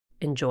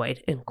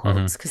enjoyed, in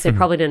quotes, because they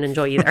probably didn't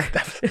enjoy either.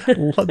 I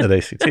love that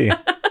ACT.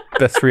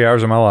 Best 3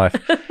 hours of my life.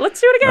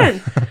 Let's do it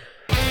again.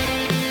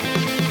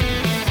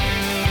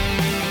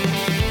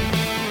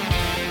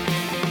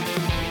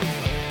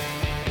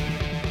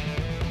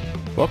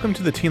 Welcome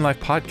to the Teen Life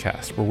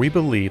Podcast, where we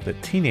believe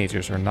that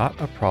teenagers are not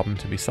a problem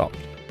to be solved,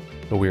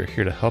 but we are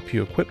here to help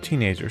you equip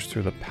teenagers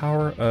through the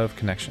power of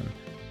connection.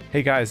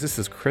 Hey guys, this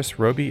is Chris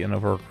Roby, and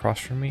over across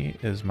from me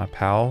is my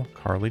pal,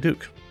 Carly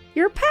Duke.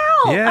 Your pal.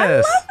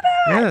 Yes. I love that.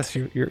 Yes,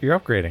 you're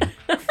upgrading.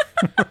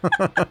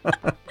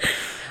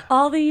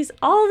 all these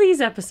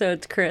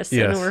episodes, Chris,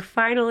 Yes. and we're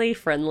finally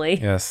friendly.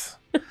 Yes.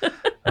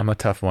 I'm a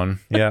tough one.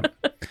 Yeah.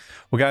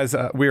 Well, guys,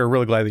 we are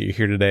really glad that you're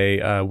here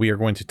today. We are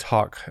going to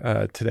talk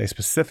today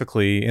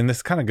specifically, and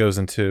this kind of goes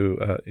into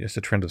it's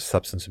a trend of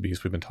substance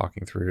abuse we've been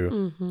talking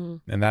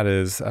through, and that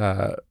is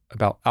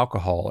about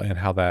alcohol and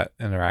how that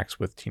interacts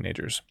with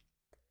teenagers.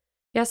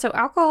 Yeah, so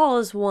alcohol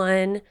is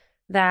one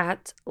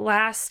that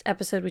last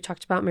episode we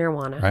talked about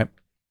marijuana. Right.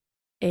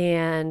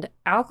 And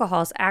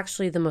alcohol is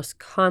actually the most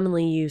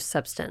commonly used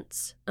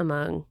substance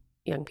among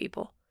young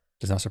people.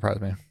 Does not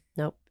surprise me.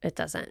 Nope, it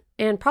doesn't.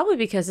 And probably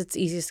because it's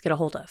easiest to get a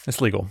hold of. It's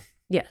legal.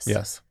 Yes.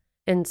 Yes.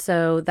 And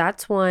so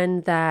that's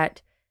one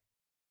that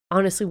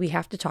honestly we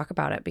have to talk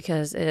about it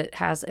because it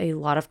has a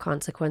lot of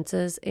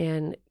consequences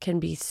and can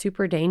be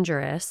super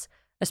dangerous,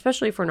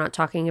 especially if we're not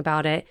talking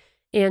about it.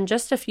 And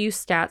just a few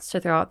stats to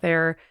throw out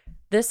there.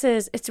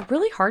 It's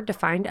really hard to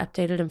find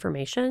updated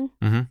information.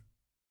 Mm-hmm.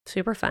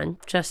 Super fun.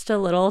 Just a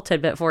little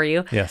tidbit for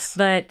you. Yes.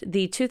 But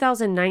the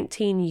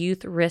 2019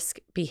 Youth Risk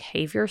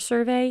Behavior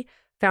Survey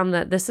found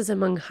that this is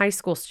among high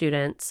school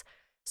students.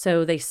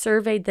 So they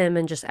surveyed them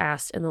and just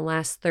asked, in the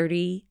last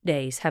 30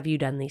 days, have you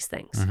done these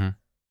things? Mm-hmm.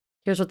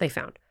 Here's what they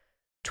found.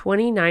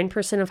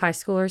 29% of high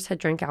schoolers had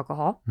drank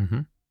alcohol.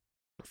 Mm-hmm.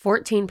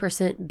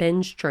 14%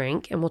 binge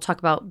drank. And we'll talk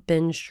about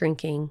binge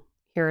drinking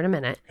here in a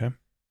minute. Okay.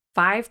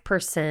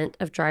 5%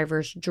 of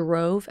drivers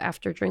drove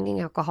after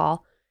drinking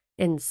alcohol.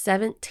 And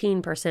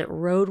 17%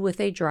 rode with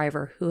a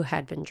driver who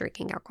had been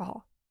drinking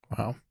alcohol.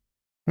 Wow.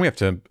 We have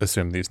to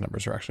assume these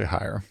numbers are actually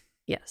higher.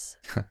 Yes.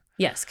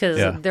 Yes,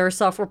 because they're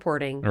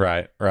self-reporting.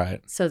 Right.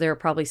 So there are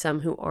probably some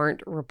who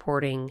aren't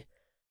reporting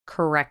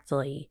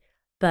correctly.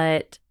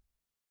 But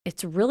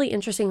it's really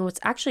interesting.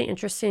 What's actually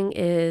interesting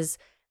is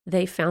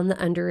they found that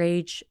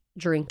underage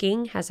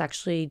drinking has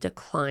actually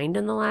declined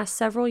in the last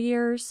several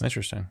years.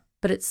 Interesting.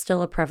 But it's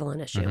still a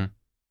prevalent issue. Mm-hmm.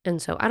 And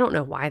so I don't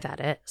know why that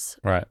is.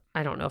 Right.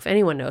 I don't know if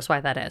anyone knows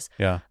why that is.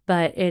 Yeah.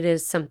 But it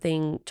is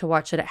something to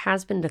watch that it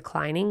has been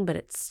declining, but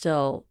it's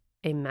still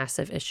a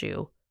massive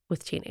issue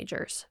with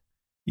teenagers.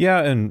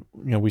 Yeah. And,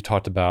 we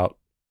talked about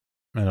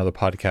in another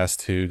podcast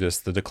too,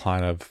 just the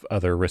decline of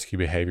other risky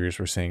behaviors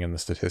we're seeing in the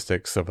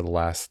statistics over the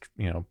last,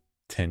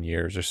 10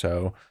 years or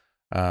so.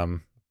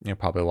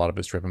 Probably a lot of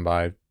it's driven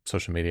by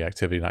social media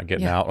activity, not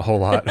getting out a whole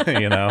lot,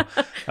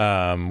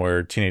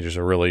 where teenagers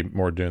are really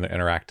more doing the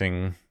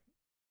interacting,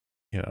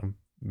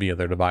 via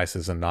their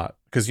devices and not,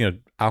 because,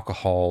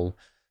 alcohol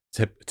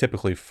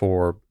typically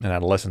for an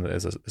adolescent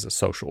is a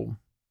social.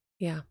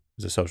 Yeah.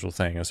 Is a social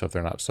thing. And so if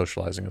they're not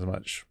socializing as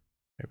much,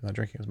 maybe not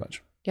drinking as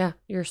much. Yeah,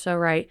 you're so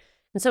right.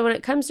 And so when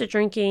it comes to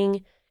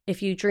drinking,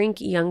 if you drink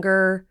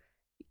younger,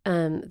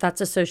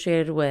 that's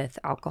associated with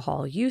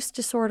alcohol use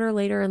disorder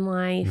later in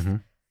life. Mm-hmm.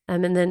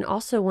 And then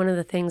also one of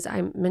the things,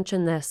 I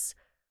mentioned this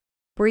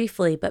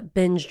briefly, but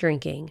binge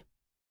drinking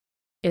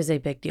is a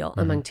big deal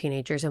among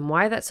teenagers. And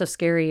why that's so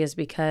scary is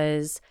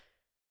because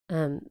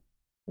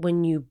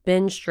when you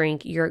binge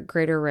drink, you're at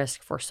greater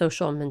risk for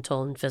social,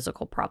 mental, and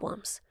physical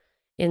problems.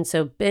 And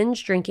so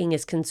binge drinking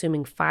is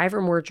consuming 5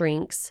 or more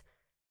drinks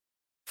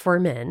for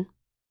men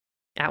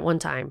at one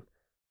time.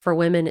 For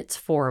women, it's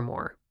 4 or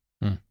more.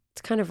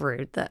 It's kind of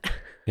rude that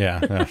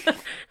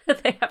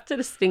that they have to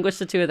distinguish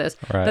the two of those.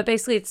 Right. But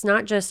basically, it's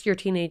not just your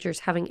teenagers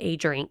having a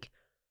drink.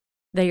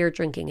 They are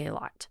drinking a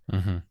lot.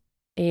 Mm-hmm.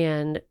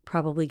 And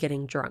probably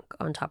getting drunk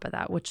on top of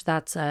that, which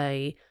that's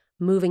a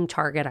moving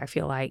target, I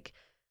feel like.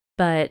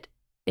 But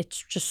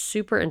it's just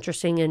super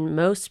interesting. And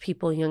most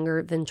people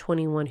younger than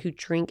 21 who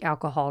drink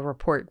alcohol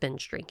report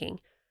binge drinking.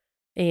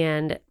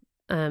 And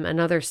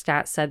another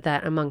stat said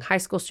that among high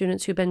school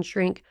students who binge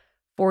drink,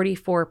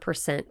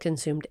 44%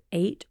 consumed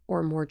 8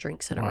 or more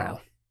drinks in a row.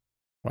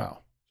 Wow.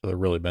 So they're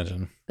really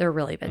binging. They're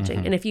really binging.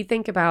 Mm-hmm. And if you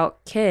think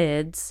about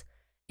kids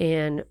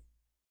and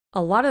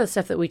a lot of the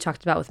stuff that we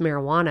talked about with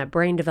marijuana,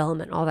 brain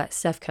development, all that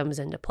stuff comes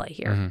into play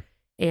here. Mm-hmm.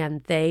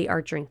 And they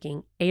are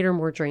drinking 8 or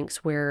more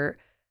drinks where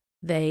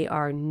they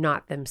are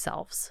not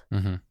themselves.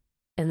 Mm-hmm.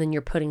 And then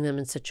you're putting them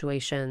in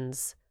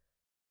situations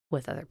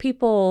with other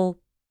people.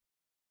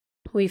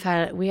 We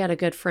had a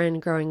good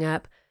friend growing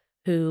up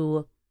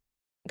who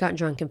got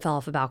drunk and fell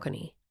off a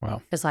balcony.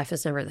 Wow. His life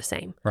is never the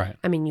same. Right.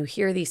 I mean, you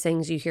hear these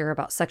things, you hear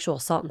about sexual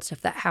assault and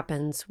stuff that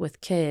happens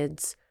with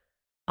kids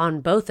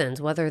on both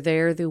ends, whether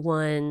they're the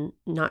one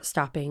not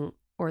stopping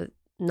or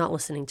not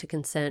listening to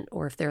consent,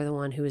 or if they're the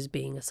one who is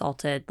being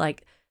assaulted.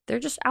 Like,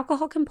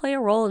 alcohol can play a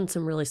role in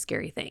some really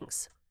scary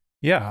things.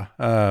 Yeah.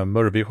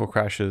 Motor vehicle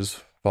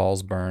crashes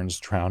falls, burns,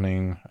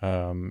 drowning,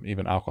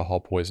 even alcohol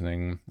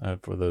poisoning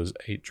for those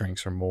 8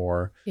 drinks or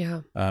more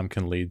Yeah.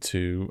 can lead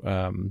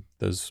to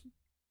those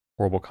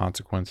horrible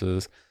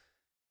consequences.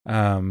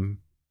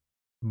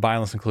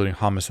 Violence, including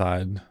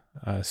homicide,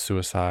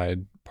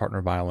 suicide,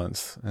 partner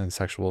violence, and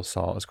sexual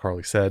assault, as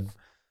Carly said.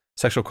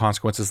 Sexual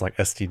consequences like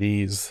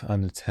STDs,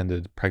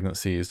 unintended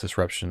pregnancies,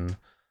 disruption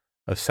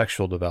of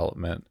sexual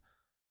development.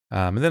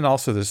 And then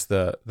also there's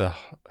the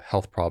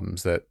health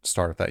problems that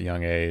start at that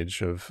young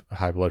age of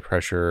high blood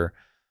pressure,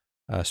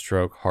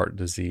 stroke, heart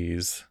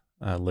disease,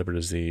 liver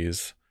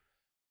disease,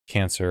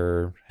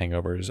 cancer,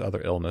 hangovers,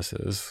 other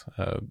illnesses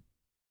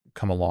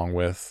come along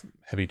with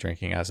heavy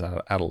drinking as an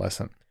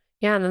adolescent.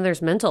 Yeah. And then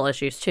there's mental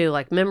issues too,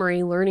 like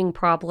memory, learning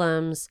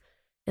problems.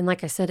 And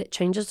like I said, it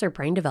changes their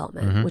brain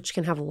development, which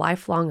can have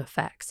lifelong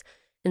effects.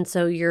 And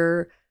so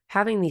you're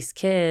having these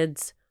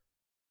kids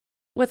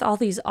with all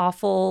these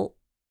awful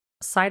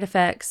side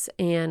effects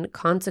and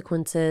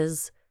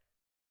consequences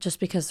just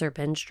because they're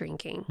binge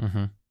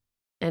drinking.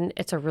 And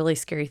it's a really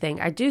scary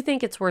thing. I do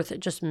think it's worth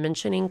just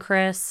mentioning,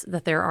 Chris,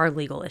 that there are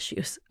legal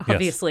issues,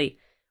 obviously,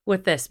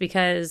 with this,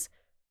 because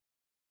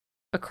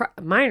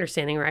my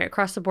understanding, right,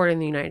 across the board in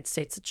the United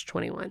States, it's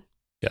 21.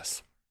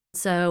 Yes.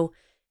 So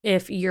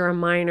if you're a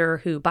minor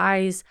who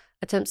buys,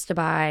 attempts to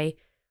buy,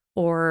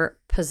 or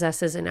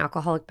possesses an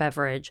alcoholic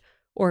beverage,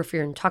 or if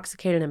you're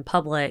intoxicated in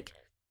public,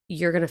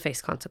 you're going to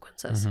face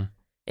consequences.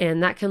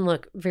 And that can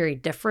look very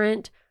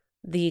different.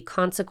 The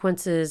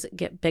consequences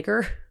get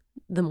bigger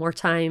the more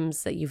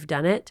times that you've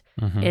done it.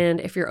 And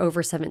if you're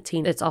over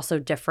 17, it's also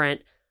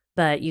different,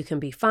 but you can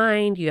be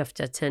fined. You have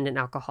to attend an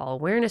alcohol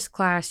awareness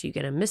class. You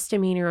get a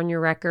misdemeanor on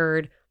your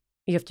record.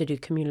 You have to do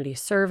community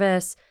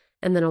service.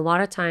 And then a lot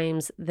of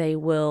times they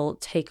will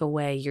take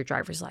away your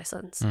driver's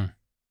license,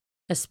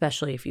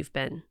 especially if you've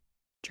been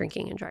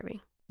drinking and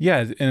driving.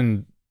 Yeah.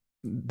 And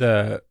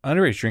the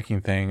underage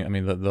drinking thing, I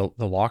mean, the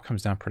law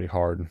comes down pretty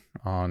hard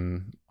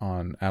on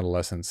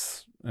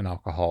adolescents and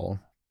alcohol,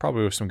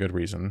 probably with some good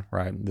reason,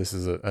 right? This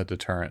is a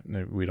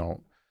deterrent. We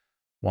don't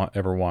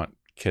ever want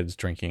kids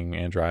drinking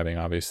and driving,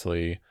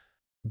 obviously.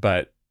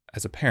 But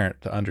as a parent,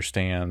 to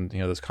understand,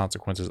 those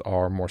consequences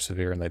are more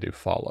severe and they do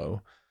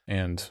follow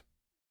and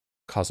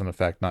cause and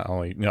effect, not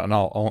only, not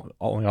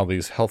only all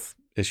these health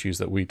issues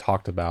that we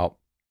talked about,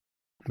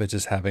 but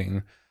just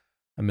having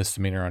a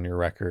misdemeanor on your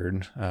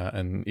record,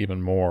 and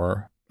even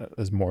more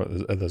as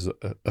those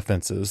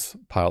offenses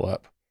pile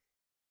up.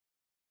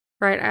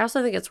 Right. I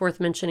also think it's worth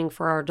mentioning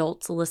for our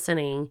adults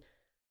listening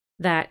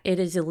that it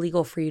is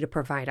illegal for you to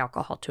provide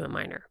alcohol to a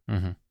minor.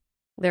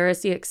 There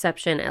is the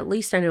exception, at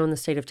least I know in the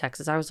state of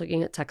Texas. I was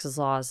looking at Texas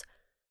laws.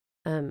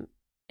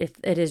 If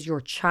it is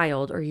your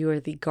child or you are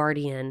the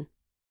guardian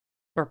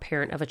or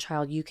parent of a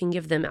child, you can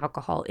give them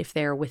alcohol if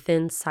they're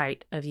within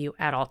sight of you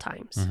at all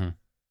times.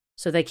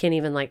 So they can't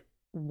even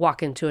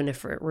walk into a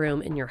different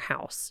room in your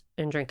house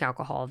and drink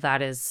alcohol.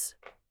 That's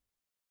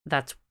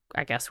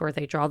I guess where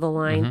they draw the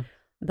line.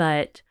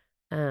 But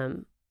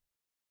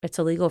it's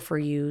illegal for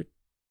you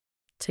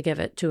to give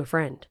it to a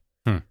friend,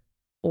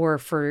 or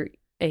for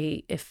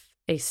if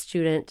a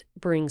student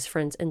brings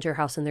friends into your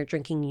house and they're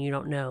drinking and you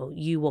don't know,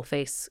 you will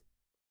face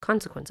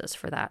consequences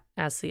for that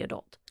as the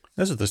adult.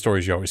 Those are the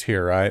stories you always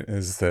hear, right?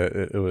 Is that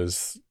it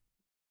was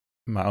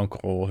my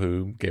uncle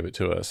who gave it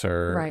to us,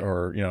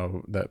 or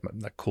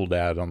that cool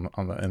dad on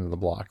the end of the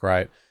block,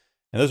 right?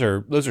 And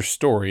those are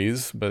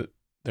stories, but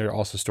they're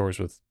also stories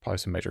with probably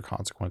some major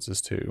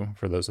consequences too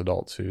for those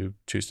adults who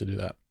choose to do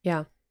that.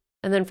 Yeah.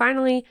 And then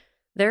finally,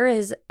 there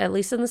is, at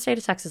least in the state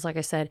of Texas, like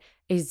I said,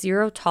 a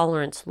zero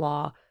tolerance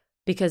law,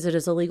 because it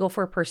is illegal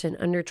for a person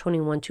under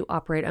 21 to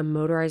operate a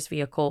motorized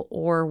vehicle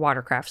or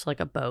watercraft, like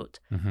a boat,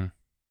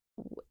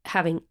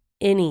 having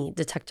any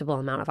detectable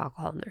amount of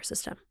alcohol in their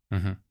system.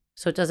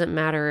 So it doesn't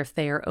matter if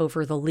they are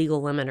over the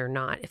legal limit or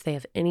not. If they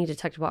have any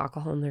detectable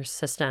alcohol in their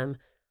system,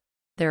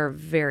 there are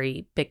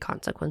very big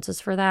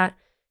consequences for that.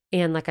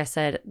 And like I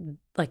said,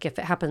 if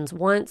it happens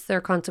once, there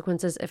are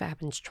consequences. If it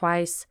happens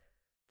twice,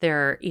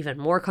 there are even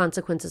more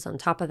consequences on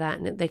top of that,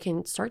 and they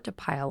can start to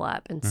pile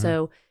up. And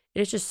so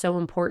it is just so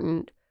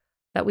important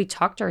that we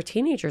talk to our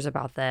teenagers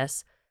about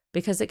this,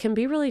 because it can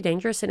be really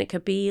dangerous and it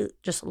could be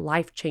just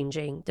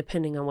life-changing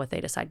depending on what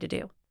they decide to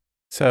do.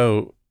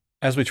 So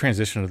as we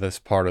transition to this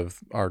part of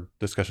our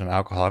discussion of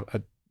alcohol,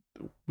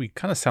 we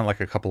kind of sound like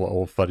a couple of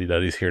old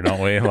fuddy-duddies here,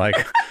 don't we?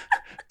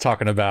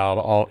 Talking about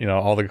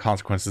all the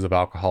consequences of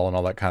alcohol and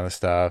all that kind of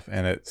stuff.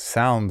 And it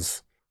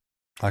sounds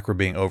like we're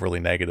being overly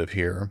negative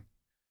here.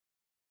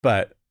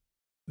 But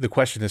the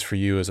question is for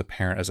you as a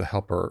parent, as a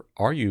helper,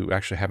 are you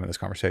actually having these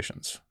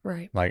conversations?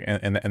 Right.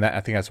 And that,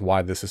 I think that's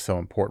why this is so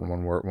important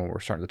when we're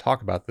starting to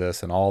talk about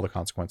this and all the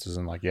consequences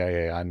and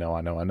yeah, I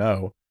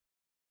know.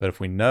 But if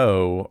we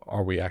know,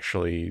 are we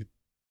actually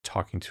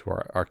talking to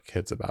our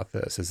kids about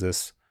this? Is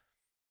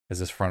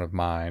this front of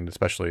mind,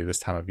 especially this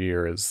time of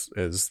year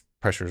as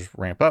pressures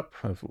ramp up?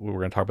 We're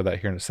going to talk about that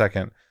here in a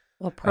second.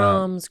 Well,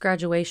 proms,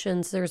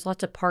 graduations, there's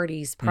lots of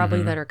parties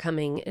probably that are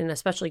coming, and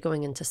especially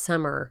going into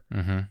summer,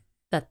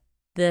 that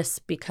this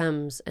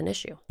becomes an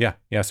issue.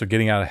 Yeah. So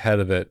getting out ahead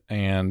of it.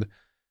 And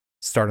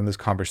starting this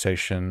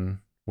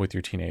conversation with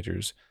your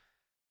teenagers,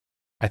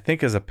 I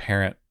think as a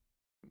parent,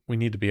 we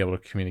need to be able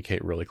to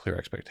communicate really clear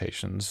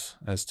expectations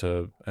as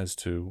to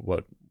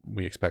what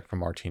we expect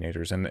from our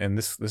teenagers. And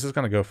this is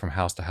going to go from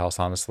house to house,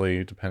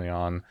 honestly, depending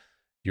on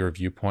your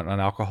viewpoint on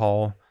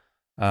alcohol.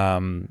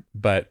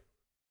 But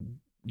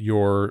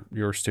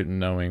your student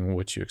knowing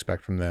what you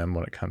expect from them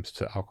when it comes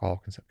to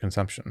alcohol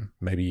consumption.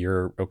 Maybe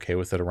you're okay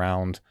with it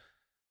around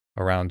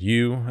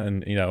you,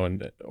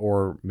 and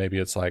or maybe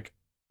it's like,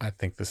 I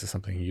think this is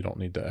something you don't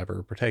need to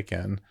ever partake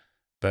in.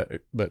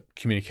 But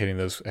communicating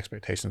those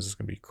expectations is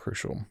going to be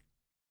crucial.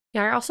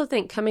 Yeah, I also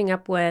think coming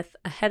up with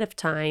ahead of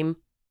time,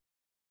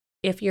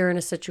 if you're in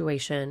a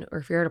situation or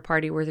if you're at a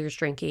party where there's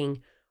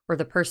drinking or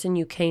the person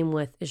you came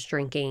with is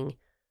drinking,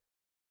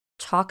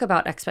 talk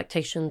about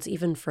expectations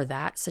even for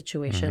that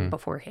situation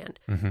beforehand.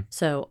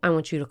 So I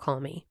want you to call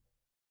me.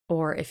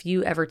 Or if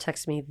you ever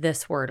text me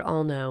this word,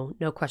 I'll know,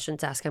 no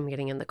questions asked, I'm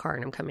getting in the car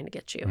and I'm coming to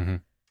get you.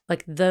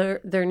 Like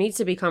there needs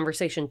to be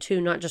conversation too,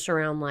 not just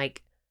around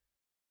like,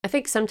 I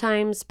think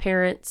sometimes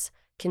parents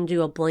can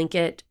do a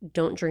blanket,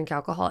 don't drink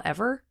alcohol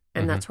ever,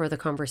 and that's where the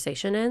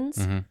conversation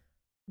ends.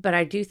 But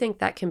I do think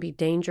that can be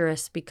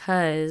dangerous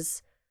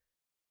because,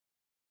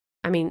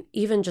 I mean,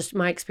 even just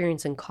my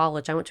experience in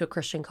college, I went to a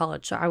Christian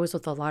college, so I was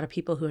with a lot of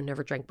people who had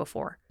never drank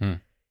before.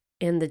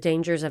 And the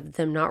dangers of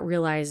them not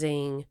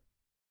realizing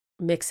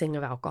mixing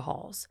of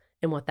alcohols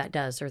and what that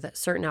does, or that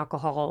certain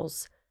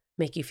alcohols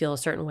make you feel a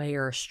certain way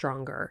or are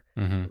stronger.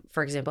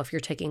 For example, if you're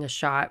taking a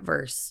shot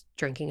versus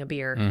drinking a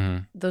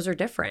beer, those are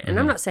different. And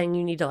I'm not saying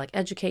you need to like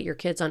educate your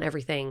kids on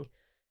everything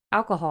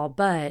alcohol,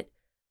 but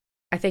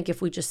I think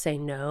if we just say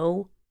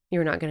no,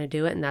 you're not going to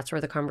do it, and that's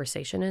where the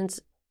conversation ends,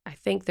 I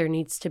think there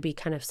needs to be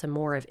kind of some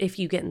more of, if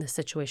you get in this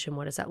situation,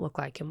 what does that look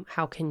like and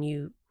how can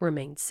you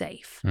remain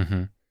safe?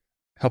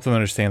 Help them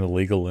understand the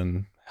legal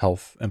and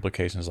health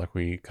implications like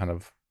we kind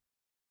of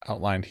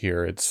outlined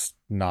here. It's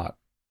not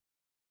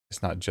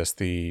just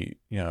the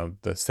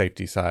the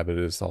safety side, but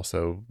it is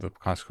also the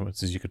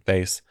consequences you could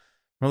face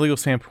from a legal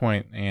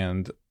standpoint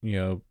and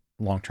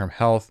long-term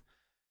health.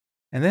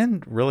 And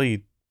then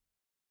really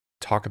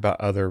talk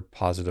about other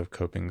positive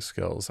coping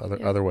skills,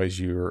 other ways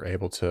you're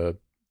able to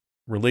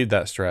relieve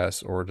that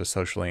stress or to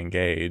socially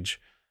engage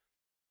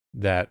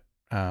that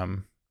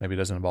maybe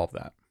doesn't involve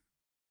that.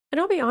 And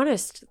I'll be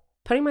honest,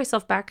 putting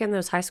myself back in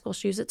those high school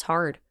shoes, it's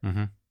hard.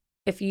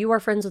 If you are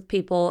friends with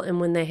people and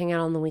when they hang out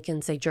on the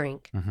weekends, they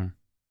drink,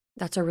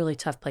 that's a really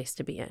tough place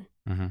to be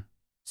in.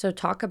 So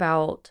talk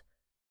about,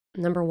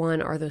 number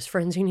one, are those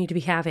friends you need to be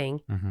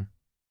having?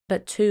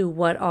 But two,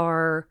 what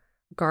are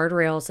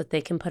guardrails that they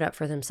can put up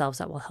for themselves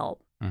that will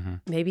help?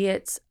 Maybe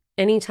it's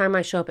anytime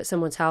I show up at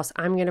someone's house,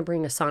 I'm going to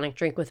bring a Sonic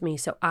drink with me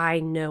so I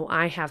know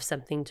I have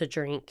something to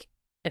drink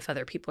if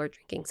other people are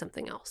drinking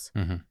something else.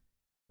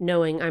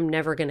 Knowing I'm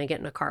never going to get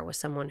in a car with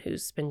someone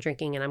who's been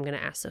drinking and I'm going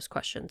to ask those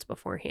questions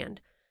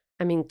beforehand.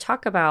 I mean,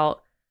 talk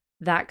about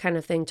that kind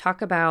of thing.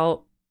 Talk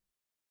about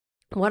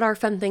what are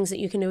fun things that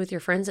you can do with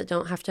your friends that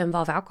don't have to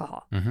involve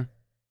alcohol.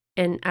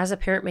 And as a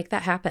parent, make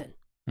that happen.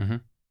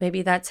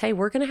 Maybe that's, hey,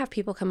 we're going to have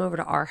people come over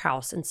to our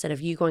house instead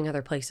of you going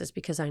other places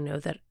because I know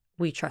that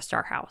we trust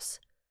our house.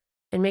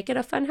 And make it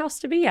a fun house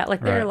to be at.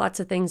 Like there are lots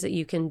of things that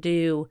you can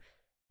do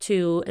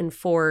to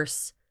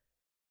enforce,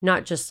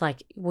 not just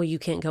like, well, you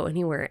can't go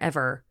anywhere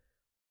ever.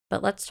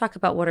 But let's talk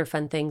about what are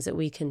fun things that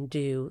we can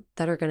do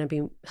that are going to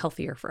be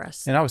healthier for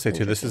us. And I would say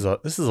too, this is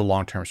a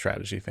long-term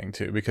strategy thing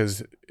too,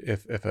 because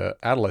if an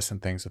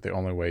adolescent thinks that the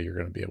only way you're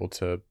going to be able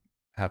to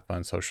have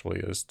fun socially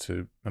is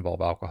to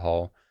involve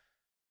alcohol,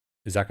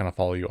 is that going to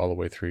follow you all the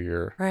way through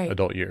your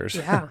adult years?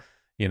 Yeah.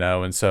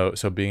 And so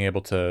being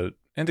able to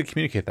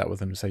communicate that with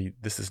them, to say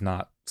this is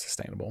not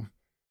sustainable.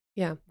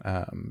 Yeah.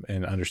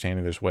 And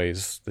understanding there's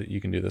ways that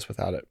you can do this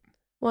without it.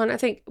 Well, and I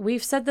think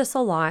we've said this a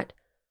lot,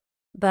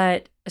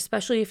 but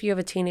especially if you have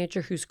a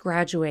teenager who's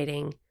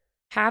graduating,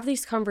 have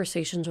these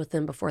conversations with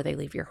them before they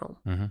leave your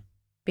home.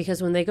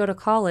 Because when they go to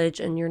college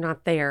and you're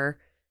not there,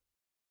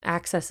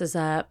 access is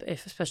up,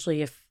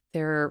 especially if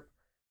they're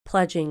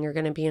pledging, you're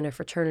going to be in a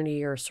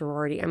fraternity or a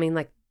sorority. I mean,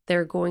 like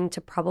they're going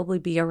to probably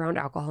be around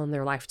alcohol in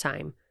their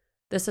lifetime.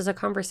 This is a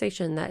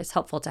conversation that is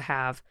helpful to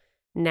have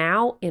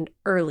now and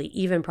early,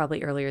 even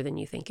probably earlier than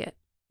you think it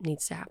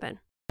needs to happen.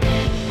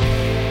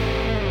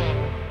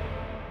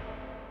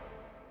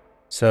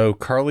 So,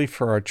 Carly,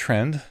 for our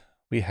trend,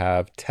 we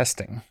have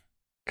testing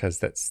because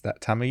that's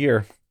that time of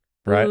year,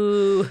 right?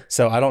 Ooh.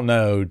 So I don't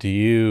know. Do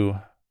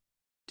you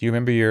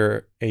remember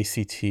your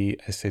ACT,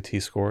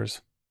 SAT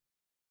scores?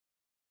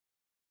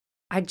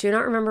 I do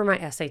not remember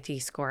my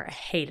SAT score. I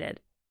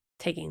hated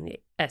taking the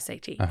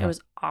SAT. It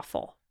was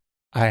awful.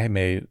 I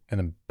made an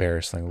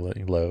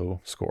embarrassingly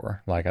low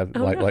score. Like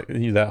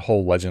that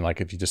whole legend, like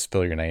if you just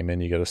fill your name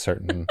in, you get a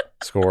certain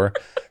score.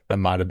 That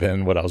might have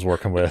been what I was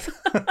working with.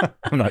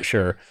 I'm not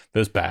sure. It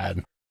was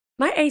bad.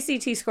 My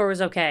ACT score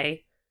was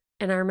okay.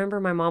 And I remember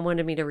my mom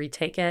wanted me to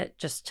retake it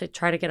just to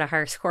try to get a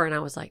higher score. And I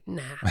was like,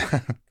 nah,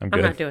 I'm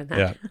not doing that.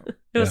 Yeah.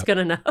 It was good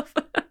enough.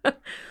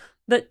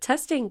 But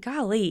testing,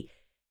 golly,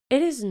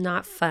 it is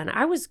not fun.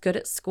 I was good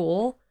at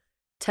school,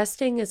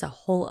 testing is a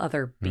whole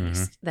other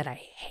beast that I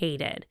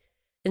hated.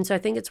 And so I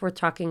think it's worth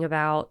talking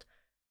about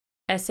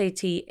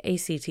SAT,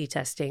 ACT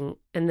testing,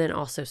 and then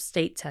also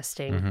state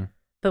testing.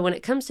 But when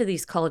it comes to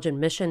these college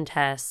admission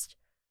tests,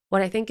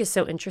 what I think is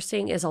so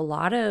interesting is a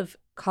lot of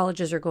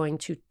colleges are going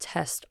to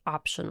test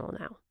optional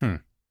now,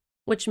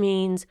 which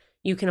means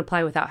you can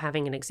apply without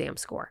having an exam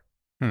score.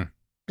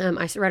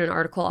 I read an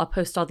article, I'll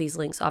post all these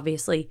links,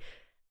 obviously,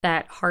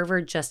 that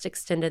Harvard just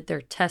extended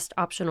their test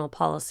optional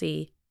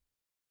policy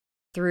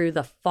through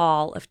the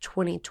fall of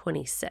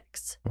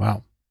 2026.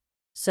 Wow.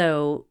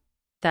 So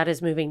that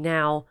is moving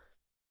now.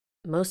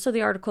 Most of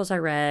the articles I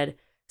read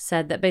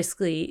said that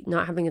basically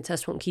not having a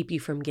test won't keep you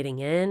from getting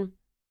in,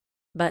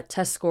 but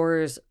test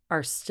scores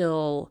are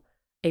still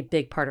a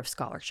big part of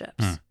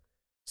scholarships.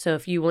 So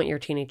if you want your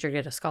teenager to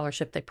get a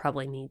scholarship, they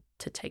probably need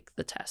to take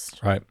the test.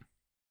 Right.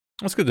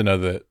 It's good to know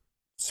that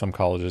some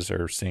colleges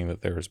are seeing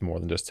that there's more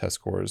than just test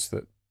scores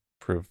that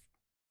prove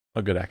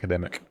a good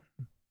academic,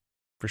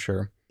 for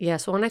sure. Yeah,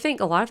 so and I think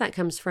a lot of that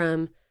comes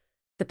from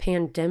the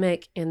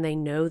pandemic, and they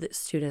know that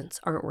students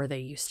aren't where they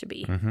used to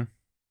be.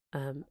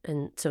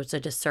 And so it's a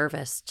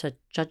disservice to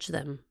judge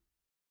them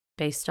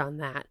based on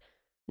that.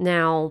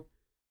 Now,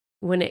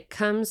 when it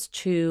comes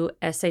to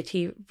SAT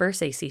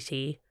versus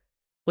ACT,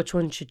 which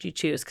one should you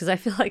choose? Because I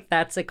feel like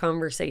that's a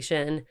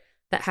conversation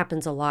that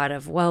happens a lot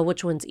of, well,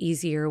 which one's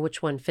easier?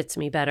 Which one fits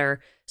me better?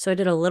 So I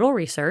did a little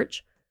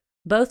research.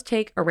 Both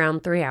take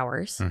around 3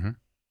 hours.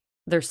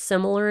 They're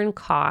similar in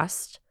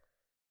cost.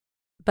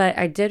 But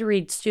I did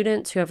read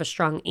students who have a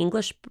strong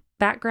English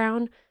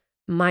background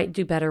might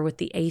do better with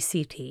the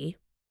ACT.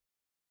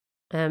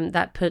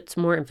 That puts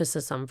more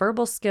emphasis on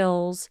verbal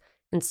skills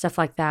and stuff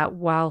like that,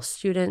 while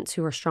students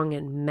who are strong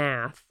in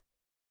math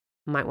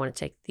might want to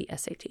take the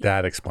SAT.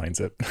 That explains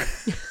it.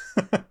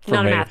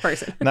 Not a math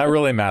person. Not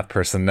really a math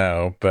person,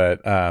 no.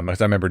 But I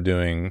remember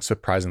doing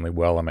surprisingly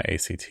well on my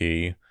ACT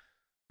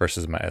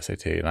versus my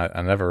SAT. And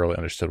I never really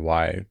understood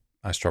why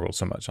I struggled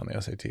so much on the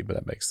SAT, but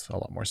that makes a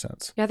lot more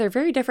sense. Yeah, they're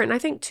very different. And I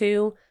think,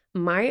 too,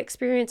 my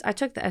experience, I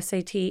took the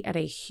SAT at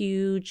a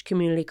huge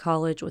community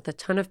college with a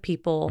ton of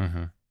people.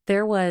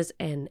 There was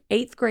an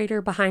 8th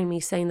grader behind me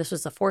saying this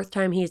was the 4th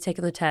time he had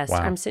taken the test. Wow.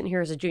 I'm sitting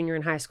here as a junior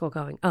in high school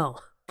going, oh,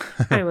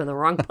 I'm in the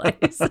wrong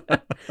place.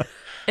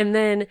 And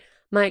then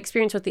my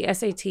experience with the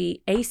ACT,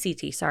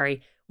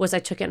 was I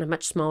took it in a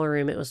much smaller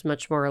room. It was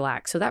much more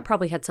relaxed. So that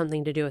probably had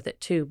something to do with it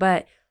too.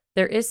 But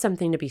there is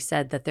something to be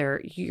said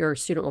that your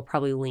student will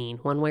probably lean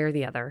one way or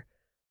the other.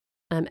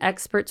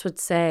 Experts would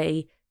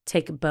say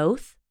take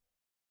both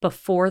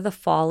before the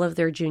fall of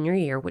their junior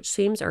year, which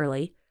seems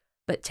early,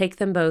 but take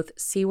them both,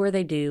 see where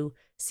they do,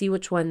 see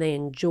which one they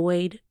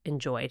enjoyed in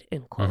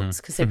quotes,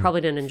 because they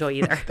probably didn't enjoy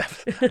either.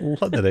 I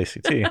love that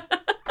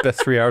ACT.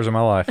 Best 3 hours of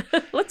my life.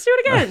 Let's do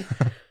it again.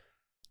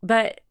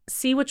 But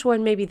see which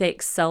one maybe they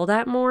excelled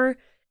at more,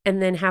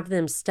 and then have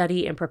them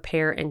study and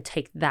prepare and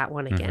take that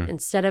one again.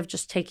 Instead of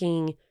just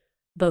taking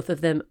both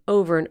of them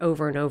over and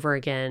over and over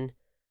again.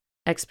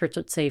 Experts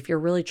would say if you're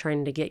really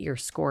trying to get your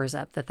scores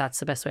up, that's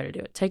the best way to do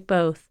it. Take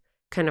both,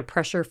 kind of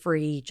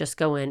pressure-free, just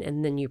go in,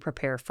 and then you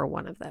prepare for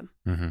one of them.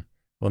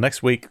 Well,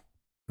 next week,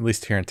 at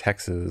least here in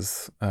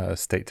Texas,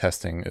 state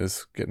testing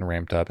is getting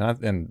ramped up.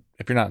 And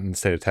if you're not in the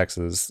state of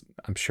Texas,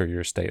 I'm sure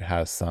your state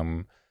has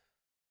some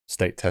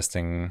state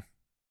testing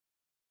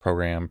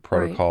program,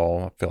 protocol.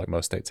 Right. I feel like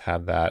most states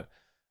have that.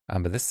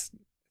 But it's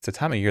a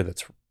time of year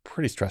that's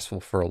pretty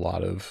stressful for a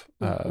lot of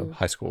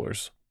high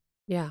schoolers.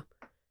 Yeah,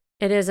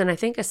 it is. And I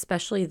think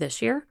especially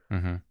this year,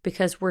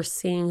 because we're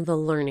seeing the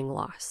learning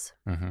loss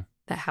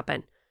that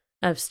happened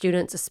of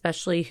students,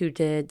 especially who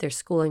did their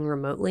schooling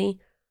remotely,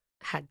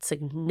 had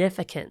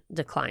significant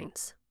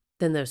declines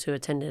than those who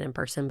attended in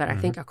person. But I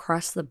think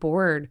across the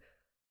board,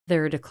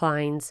 there are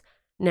declines.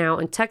 Now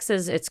in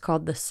Texas, it's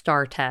called the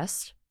STAR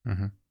test.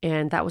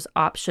 And that was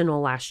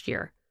optional last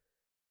year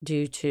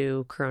due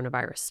to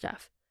coronavirus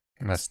stuff.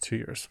 And that's 2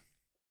 years.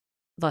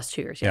 Last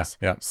 2 years, yes.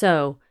 Yeah.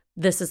 So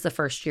this is the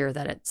first year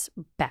that it's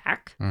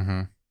back,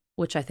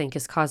 which I think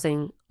is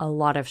causing a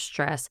lot of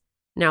stress.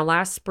 Now,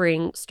 last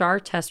spring, STAR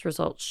test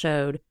results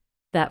showed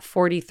that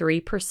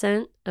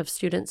 43% of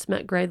students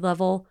met grade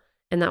level,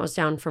 and that was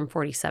down from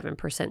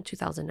 47% in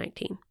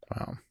 2019.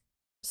 Wow.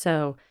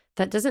 So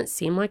that doesn't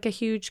seem like a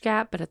huge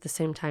gap, but at the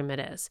same time it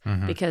is.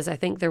 Because I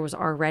think there was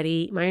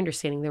already, my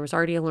understanding, there was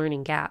already a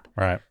learning gap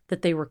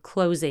that they were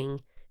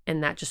closing,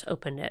 and that just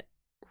opened it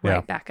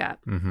back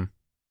up.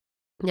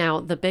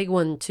 Now, the big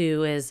one,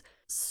 too, is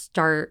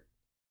STAR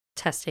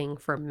testing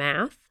for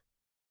math.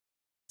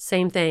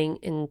 Same thing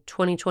in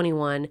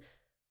 2021,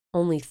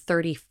 only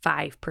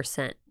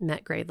 35%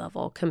 met grade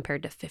level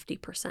compared to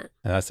 50%. And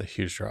that's a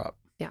huge drop.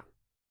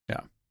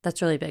 Yeah.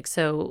 That's really big.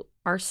 So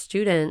our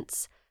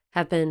students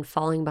have been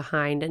falling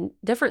behind, and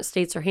different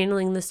states are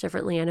handling this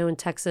differently. I know in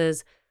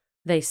Texas,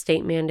 they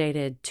state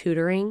mandated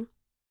tutoring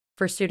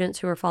for students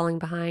who are falling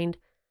behind.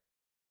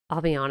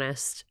 I'll be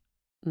honest,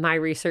 my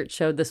research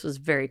showed this was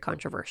very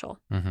controversial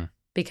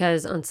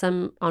because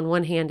on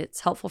one hand,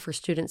 it's helpful for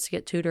students to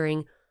get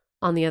tutoring.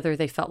 On the other,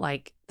 they felt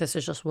like this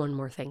is just one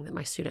more thing that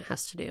my student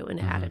has to do, and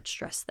it added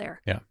stress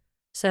there. Yeah.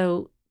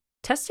 So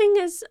testing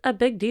is a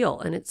big deal,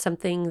 and it's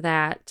something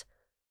that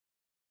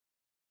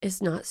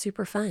is not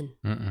super fun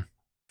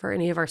for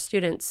any of our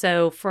students.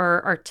 So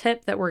for our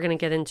tip that we're going to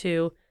get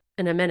into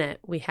in a minute,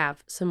 we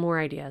have some more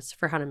ideas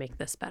for how to make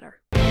this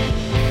better.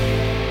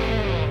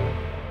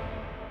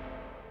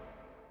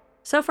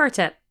 So for our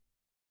tip,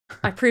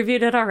 I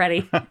previewed it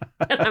already,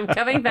 and I'm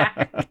coming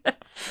back.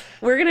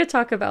 We're going to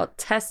talk about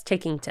test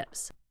taking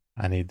tips.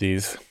 I need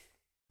these.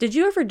 Did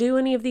you ever do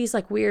any of these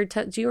like weird,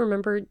 do you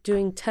remember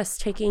doing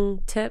test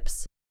taking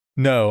tips?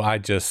 No, I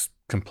just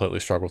completely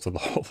struggled through the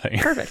whole thing.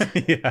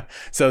 Perfect. Yeah.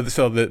 So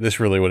this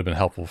really would have been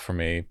helpful for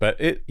me. But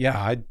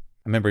I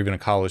remember even in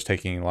college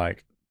taking,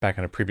 like, back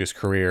in a previous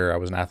career, I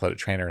was an athletic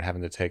trainer and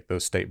having to take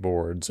those state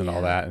boards and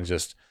all that, and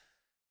just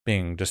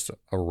being just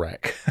a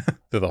wreck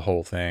through the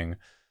whole thing.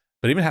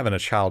 But even having a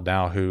child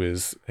now who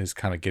is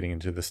kind of getting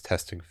into this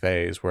testing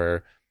phase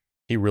where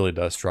he really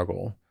does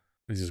struggle.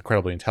 He's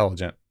incredibly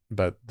intelligent,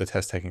 but the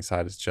test taking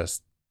side is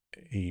just,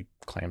 he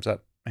clams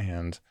up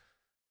and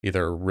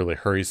either really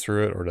hurries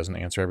through it or doesn't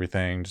answer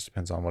everything. Just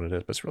depends on what it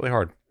is, but it's really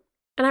hard.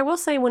 And I will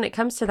say, when it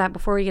comes to that,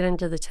 before we get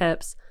into the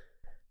tips,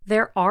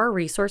 there are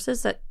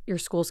resources that your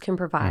schools can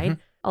provide.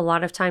 A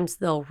lot of times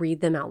they'll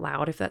read them out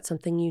loud if that's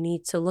something you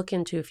need. So look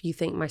into, if you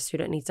think my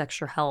student needs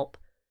extra help,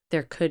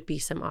 there could be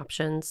some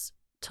options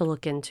to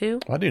look into.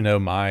 Well, I do know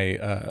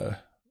my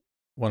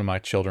one of my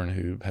children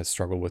who has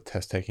struggled with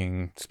test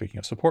taking, speaking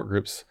of support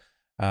groups,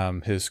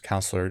 his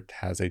counselor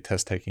has a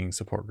test taking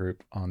support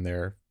group on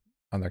their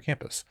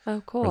campus.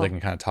 Oh, cool. Where they can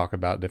kind of talk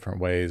about different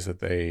ways that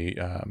they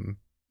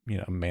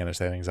manage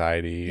that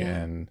anxiety,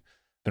 and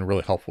been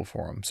really helpful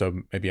for them.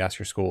 So maybe ask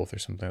your school if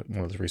there's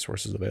one of those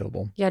resources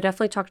available. Yeah,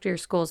 definitely talk to your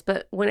schools.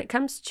 But when it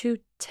comes to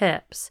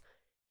tips,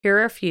 here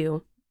are a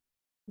few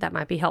that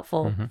might be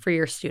helpful for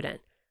your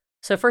student.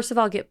 So first of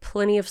all, get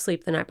plenty of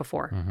sleep the night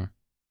before.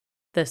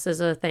 This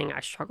is a thing I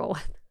struggle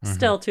with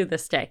still to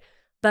this day.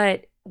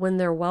 But when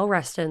they're well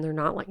rested and they're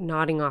not like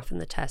nodding off in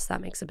the test,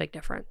 that makes a big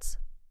difference.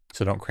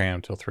 So don't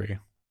cram till 3.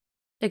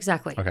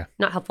 Exactly. Okay.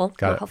 Not helpful.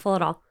 Not helpful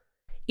at all.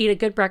 Eat a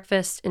good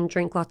breakfast and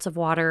drink lots of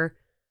water,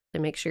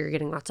 and make sure you're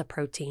getting lots of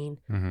protein,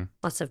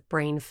 lots of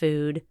brain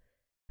food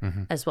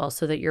as well,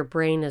 so that your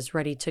brain is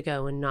ready to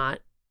go and not,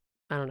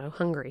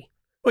 hungry.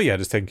 Well, yeah,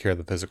 just taking care of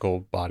the physical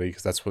body,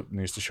 because that's what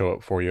needs to show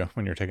up for you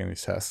when you're taking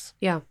these tests.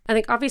 Yeah. I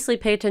think obviously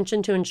pay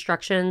attention to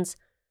instructions.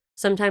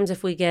 Sometimes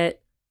if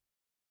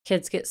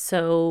kids get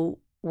so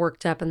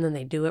worked up and then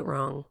they do it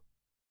wrong,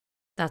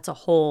 that's a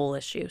whole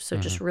issue. So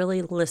just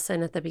really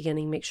listen at the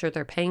beginning, make sure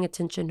they're paying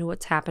attention to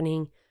what's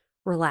happening,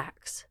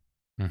 relax.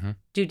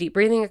 Do deep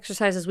breathing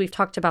exercises. We've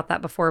talked about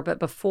that before, but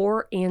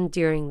before and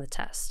during the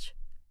test,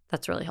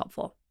 that's really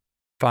helpful.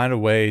 Find a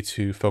way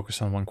to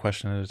focus on one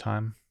question at a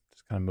time.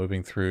 Just kind of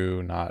moving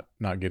through, not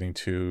getting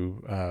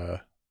too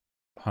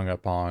hung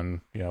up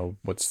on,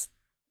 what's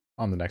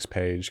on the next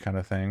page kind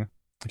of thing.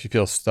 If you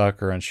feel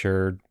stuck or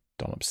unsure,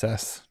 don't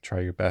obsess.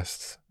 Try your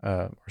best,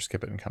 or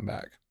skip it and come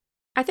back.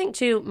 I think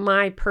too,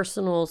 my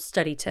personal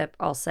study tip,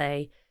 I'll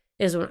say,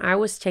 is when I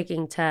was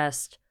taking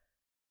tests,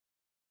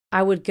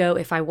 I would go,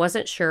 if I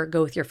wasn't sure,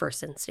 go with your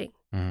first instinct.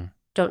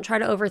 Don't try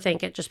to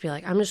overthink it. Just be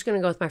like, I'm just going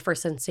to go with my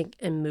first instinct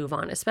and move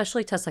on.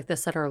 Especially tests like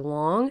this that are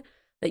long,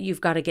 that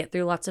you've got to get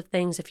through lots of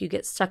things. If you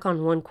get stuck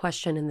on one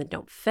question and then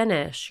don't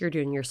finish, you're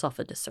doing yourself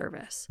a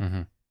disservice.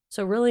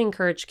 So really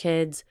encourage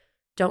kids,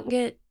 don't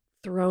get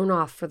thrown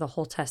off for the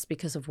whole test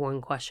because of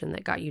one question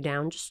that got you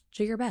down. Just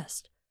do your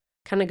best.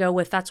 Kind of go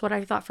with, that's what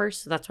I thought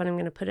first, so that's what I'm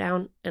going to put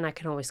down, and I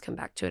can always come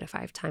back to it if I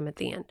have time at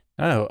the end.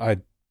 I know.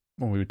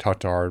 When we talk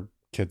to our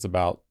kids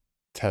about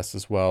tests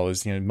as well,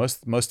 is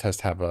most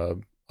tests have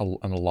an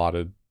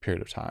allotted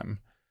period of time.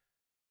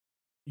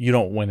 You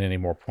don't win any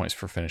more points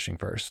for finishing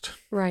first.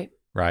 Right.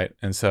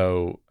 And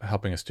so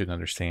helping a student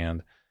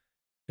understand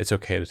it's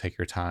okay to take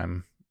your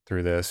time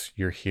through this.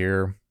 You're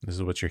here. This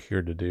is what you're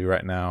here to do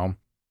right now.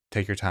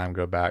 Take your time,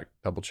 go back,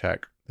 double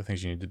check the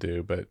things you need to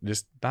do, but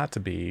just not to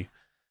be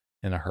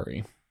in a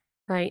hurry.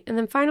 Right. And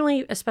then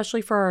finally,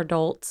 especially for our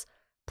adults,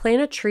 plan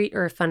a treat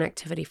or a fun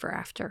activity for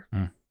after.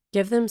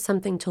 Give them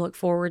something to look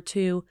forward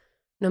to.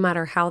 No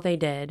matter how they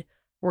did,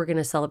 we're going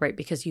to celebrate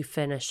because you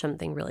finished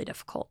something really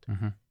difficult.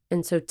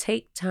 And so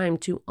take time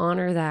to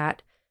honor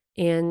that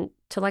and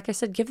to, like I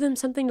said, give them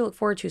something to look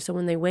forward to. So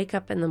when they wake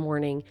up in the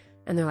morning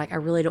and they're like, I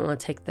really don't want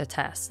to take the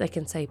test, they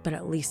can say, but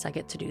at least I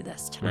get to do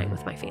this tonight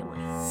with my family.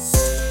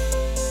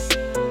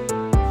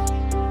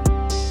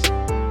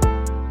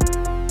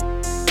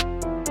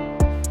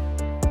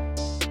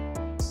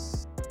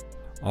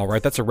 All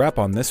right, that's a wrap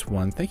on this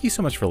one. Thank you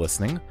so much for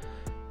listening.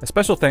 A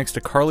special thanks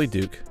to Carly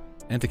Duke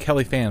and to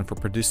Kelly Fan for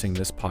producing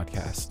this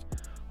podcast.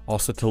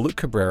 Also to Luke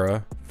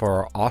Cabrera for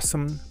our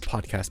awesome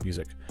podcast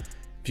music.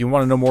 If you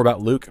want to know more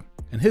about Luke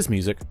and his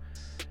music,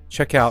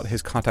 check out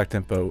his contact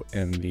info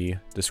in the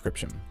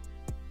description.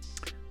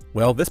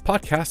 Well, this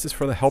podcast is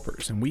for the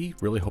helpers, and we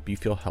really hope you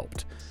feel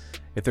helped.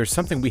 If there's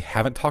something we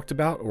haven't talked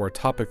about or a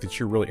topic that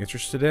you're really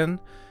interested in,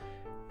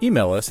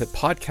 Email us at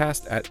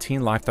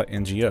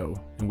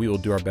podcast@teenlife.ngo, and we will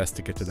do our best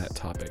to get to that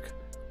topic.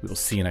 We will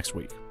see you next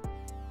week.